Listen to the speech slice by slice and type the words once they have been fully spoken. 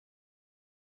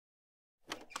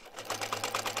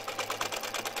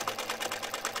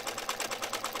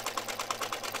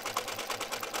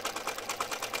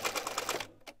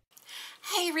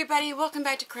everybody, welcome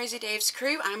back to Crazy Dave's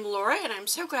Crew. I'm Laura and I'm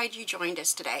so glad you joined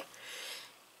us today.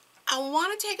 I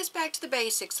want to take us back to the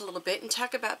basics a little bit and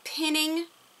talk about pinning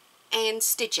and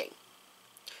stitching.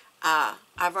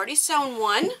 I've already sewn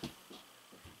one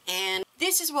and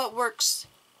this is what works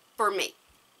for me.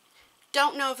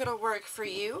 Don't know if it'll work for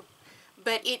you,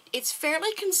 but it's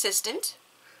fairly consistent.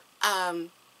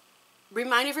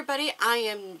 Remind everybody, I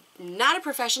am not a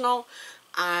professional.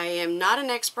 I am not an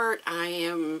expert. I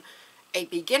am a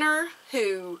beginner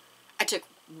who I took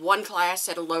one class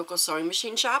at a local sewing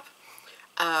machine shop.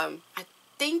 I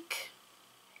think,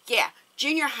 yeah,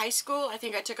 junior high school, I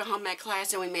think I took a home ec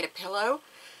class and we made a pillow.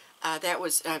 That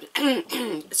was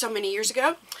so many years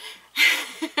ago.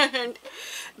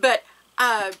 But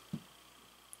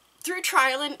through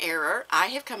trial and error, I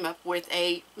have come up with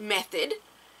a method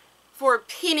for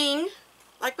pinning,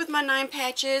 like with my 9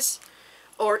 patches,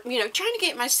 or, you know, trying to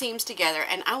get my seams together,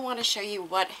 and I want to show you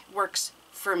what works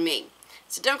for me.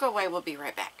 So don't go away, we'll be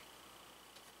right back.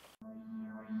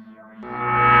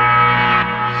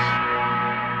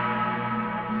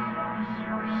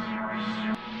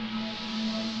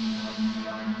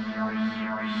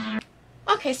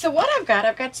 Okay, so what I've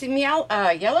got some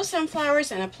yellow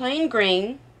sunflowers and a plain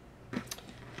green,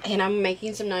 and I'm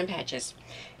making some 9 patches.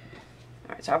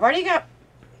 Alright, so I've already got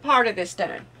part of this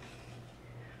done.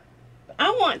 I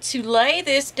want to lay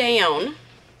this down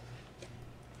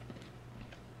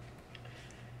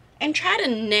and try to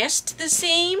nest the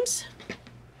seams.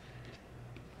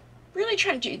 Really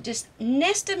trying to just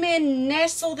nest them in,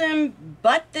 nestle them,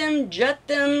 butt them, jut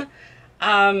them.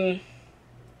 Trying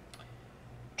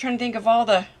to think of all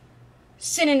the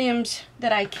synonyms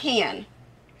that I can.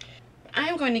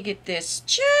 I'm going to get this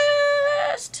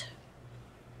just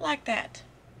like that.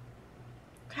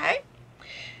 Okay?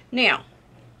 Now,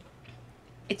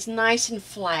 it's nice and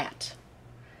flat.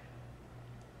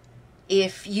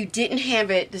 If you didn't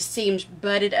have it, the seams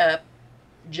butted up,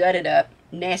 jutted up,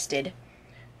 nested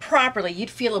properly, you'd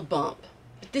feel a bump.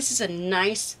 But this is a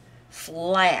nice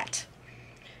flat.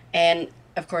 And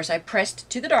of course I pressed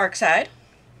to the dark side.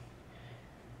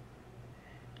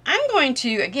 I'm going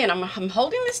to, again, I'm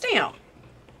holding this down.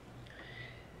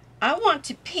 I want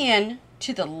to pin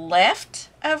to the left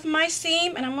of my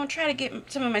seam, and I'm going to try to get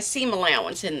some of my seam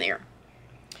allowance in there.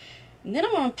 And then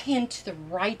I'm going to pin to the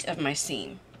right of my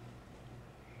seam.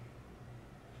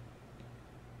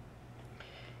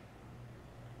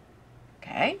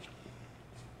 Okay.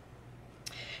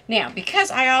 Now, because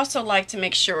I also like to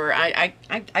make sure I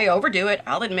overdo it,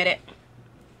 I'll admit it.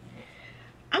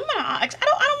 I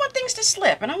don't want things to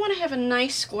slip, and I want to have a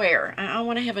nice square. I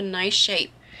want to have a nice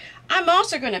shape. I'm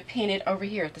also going to pin it over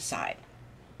here at the side.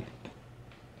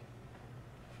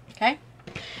 Okay.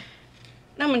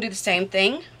 Now I'm going to do the same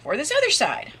thing for this other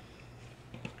side.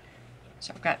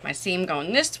 So I've got my seam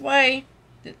going this way,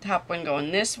 the top one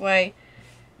going this way,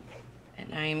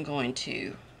 and I am going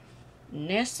to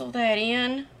nestle that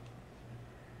in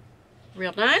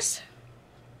real nice.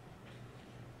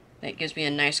 That gives me a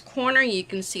nice corner. You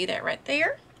can see that right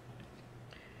there.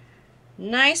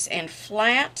 Nice and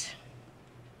flat.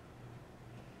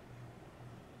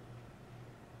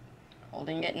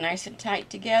 Holding it nice and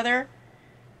tight together.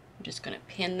 I'm just going to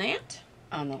pin that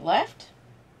on the left.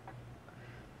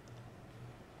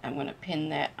 I'm going to pin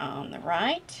that on the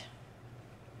right.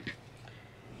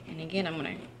 And again, I'm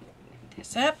going to get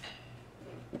this up,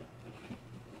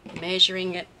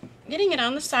 measuring it, getting it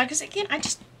on the side, because again,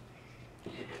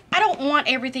 I don't want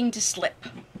everything to slip.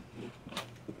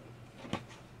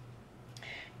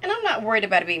 And I'm not worried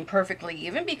about it being perfectly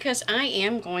even, because I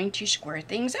am going to square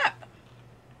things up.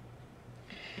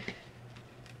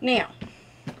 Now,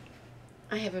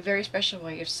 I have a very special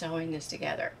way of sewing this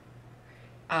together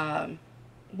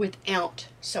without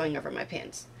sewing over my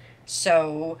pins.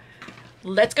 So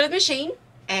let's go to the machine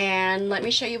and let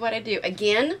me show you what I do.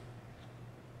 Again,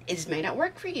 it may not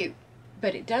work for you,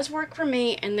 but it does work for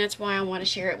me, and that's why I want to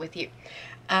share it with you.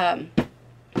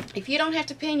 If you don't have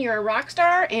to pin, you're a rock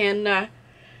star, and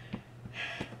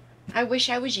I wish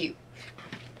I was you,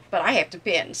 but I have to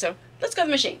pin. So let's go to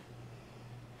the machine.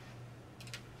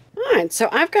 Alright, so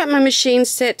I've got my machine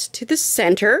set to the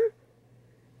center,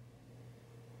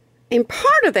 and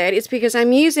part of that is because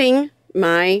I'm using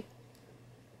my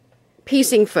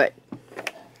piecing foot.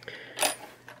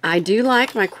 I do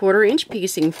like my 1/4 inch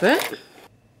piecing foot.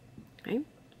 Okay.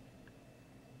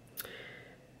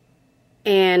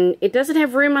 And it doesn't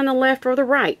have room on the left or the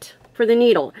right for the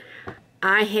needle.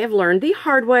 I have learned the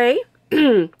hard way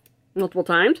multiple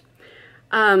times.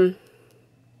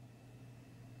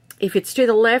 If it's to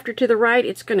the left or to the right,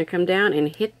 it's going to come down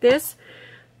and hit this.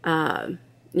 You're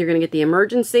going to get the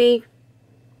emergency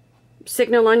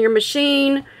signal on your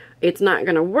machine. It's not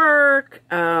going to work.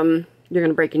 You're going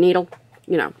to break your needle.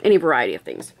 You know, any variety of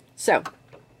things. So,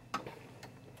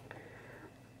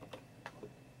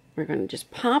 we're going to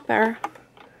just pop our...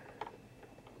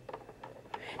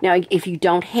 Now, if you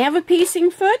don't have a piecing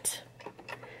foot,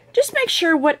 just make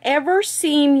sure whatever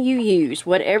seam you use,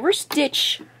 whatever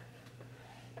stitch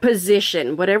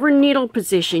position, whatever needle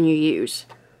position you use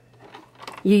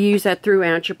that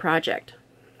throughout your project.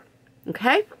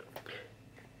 Okay?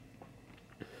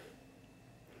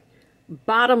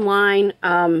 Bottom line,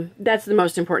 that's the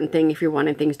most important thing if you're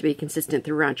wanting things to be consistent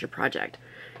throughout your project,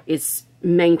 is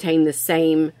maintain the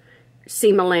same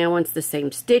seam allowance, the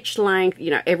same stitch length,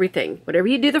 you know, everything. Whatever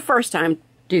you do the first time,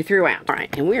 do throughout. All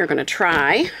right, and we are going to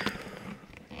try,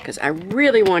 because I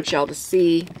really want y'all to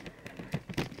see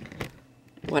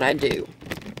what I do.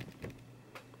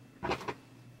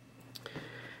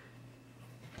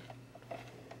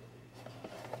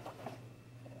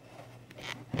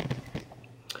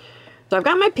 So I've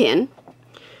got my pin.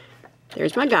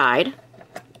 There's my guide.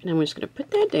 And I'm just going to put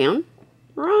that down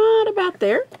right about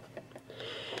there.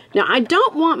 Now, I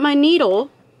don't want my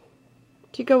needle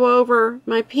to go over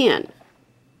my pin.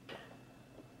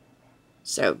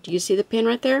 So, do you see the pin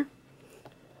right there?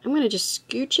 I'm going to just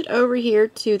scooch it over here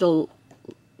to the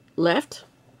left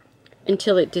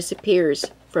until it disappears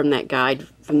from that guide,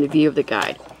 from the view of the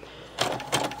guide.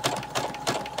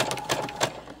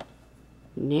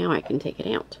 Now I can take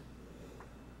it out.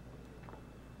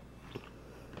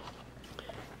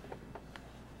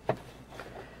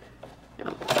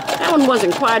 That one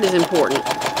wasn't quite as important.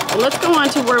 But let's go on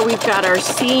to where we've got our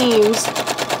seams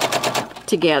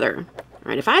together. All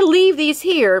right, if I leave these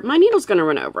here, my needle's going to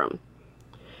run over them.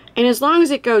 And as long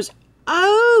as it goes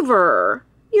over,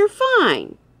 you're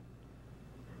fine.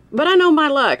 But I know my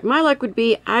luck. My luck would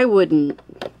be I wouldn't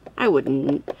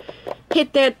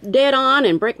hit that dead on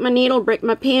and break my needle, break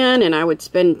my pin, and I would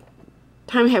spend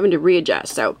time having to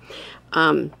readjust. So,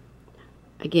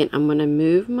 again, I'm going to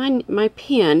move my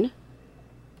pin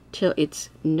till it's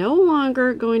no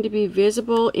longer going to be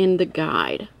visible in the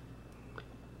guide.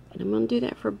 And I'm going to do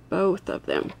that for both of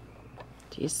them.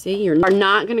 Do you see? You're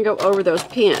not going to go over those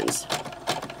pins.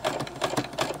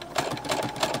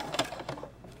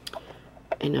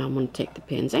 And now I'm going to take the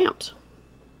pins out.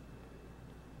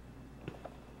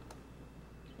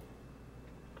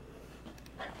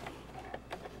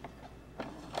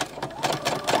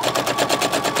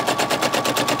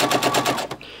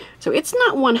 So it's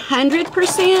not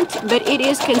 100%, but it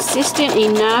is consistent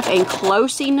enough and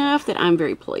close enough that I'm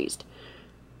very pleased.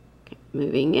 Okay,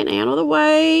 moving it out of the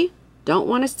way. Don't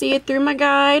want to see it through my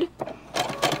guide.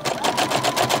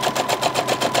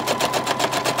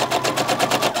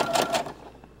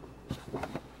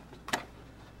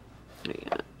 There you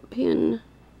go. Pin.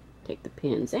 Take the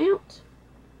pins out.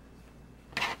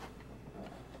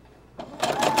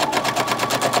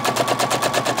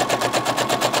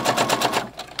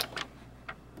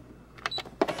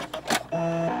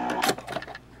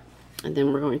 And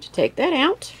then we're going to take that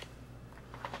out.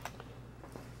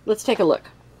 Let's take a look.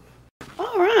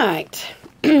 All right.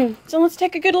 So let's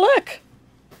take a good look.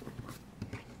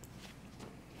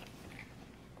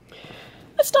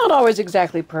 It's not always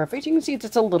exactly perfect. You can see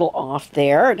it's a little off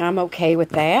there, and I'm okay with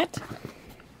that.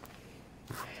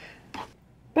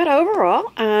 But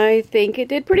overall, I think it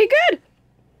did pretty good.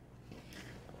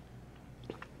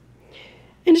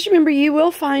 And just remember, you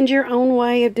will find your own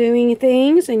way of doing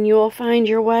things, and you will find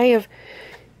your way of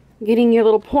getting your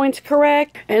little points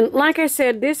correct. And like I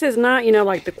said, this is not, you know,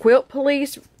 like the Quilt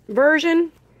Police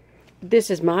version.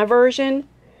 This is my version.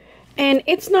 And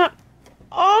it's not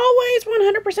always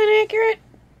 100% accurate.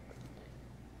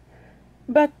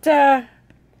 But,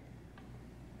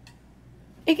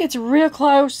 it gets real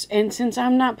close, and since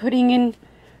I'm not putting in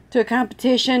to a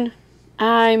competition,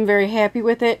 I'm very happy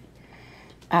with it.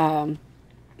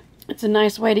 It's a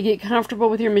nice way to get comfortable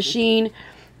with your machine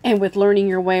and with learning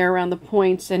your way around the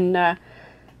points and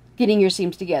getting your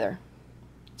seams together.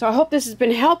 So I hope this has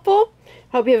been helpful.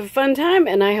 Hope you have a fun time,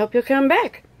 and I hope you'll come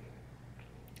back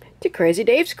to Crazy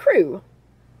Dave's Crew.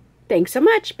 Thanks so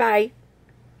much. Bye.